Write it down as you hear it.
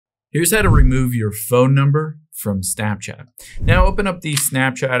Here's how to remove your phone number from Snapchat. Now open up the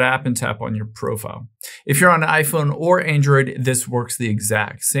Snapchat app and tap on your profile. If you're on an iPhone or Android, this works the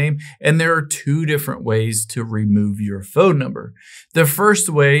exact same, and there are two different ways to remove your phone number. The first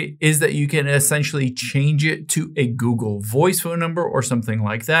way is that you can essentially change it to a Google Voice phone number or something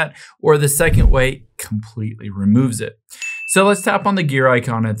like that, or the second way completely removes it. So let's tap on the gear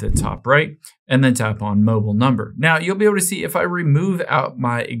icon at the top right and then tap on mobile number. Now you'll be able to see if I remove out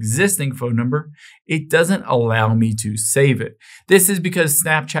my existing phone number, it doesn't allow me to save it. This is because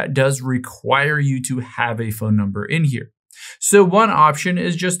Snapchat does require you to have a phone number in here. So one option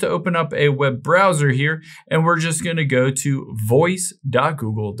is just to open up a web browser here, and we're just going to go to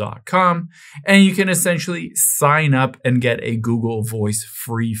voice.google.com, and you can essentially sign up and get a Google Voice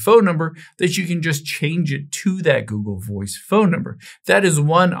free phone number that you can just change it to that Google Voice phone number. That is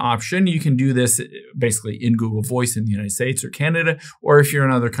one option. You can do this basically in Google Voice in the United States or Canada, or if you're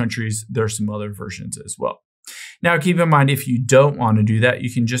in other countries, there's some other versions as well. Now, keep in mind, if you don't want to do that,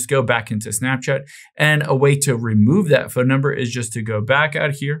 you can just go back into Snapchat, and a way to remove that phone number is just to go back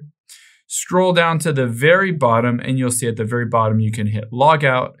out here, scroll down to the very bottom, and you'll see at the very bottom, you can hit log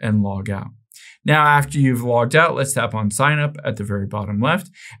out and log out. Now, after you've logged out, let's tap on sign up at the very bottom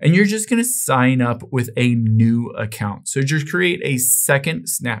left, and you're just going to sign up with a new account. So just create a second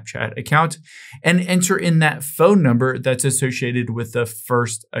Snapchat account and enter in that phone number that's associated with the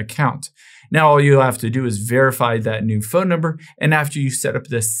first account. Now, all you'll have to do is verify that new phone number, and after you set up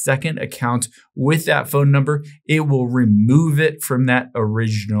the second account with that phone number, it will remove it from that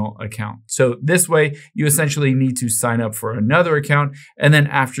original account. So this way, you essentially need to sign up for another account, and then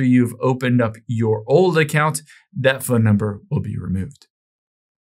after you've opened up your old account, that phone number will be removed.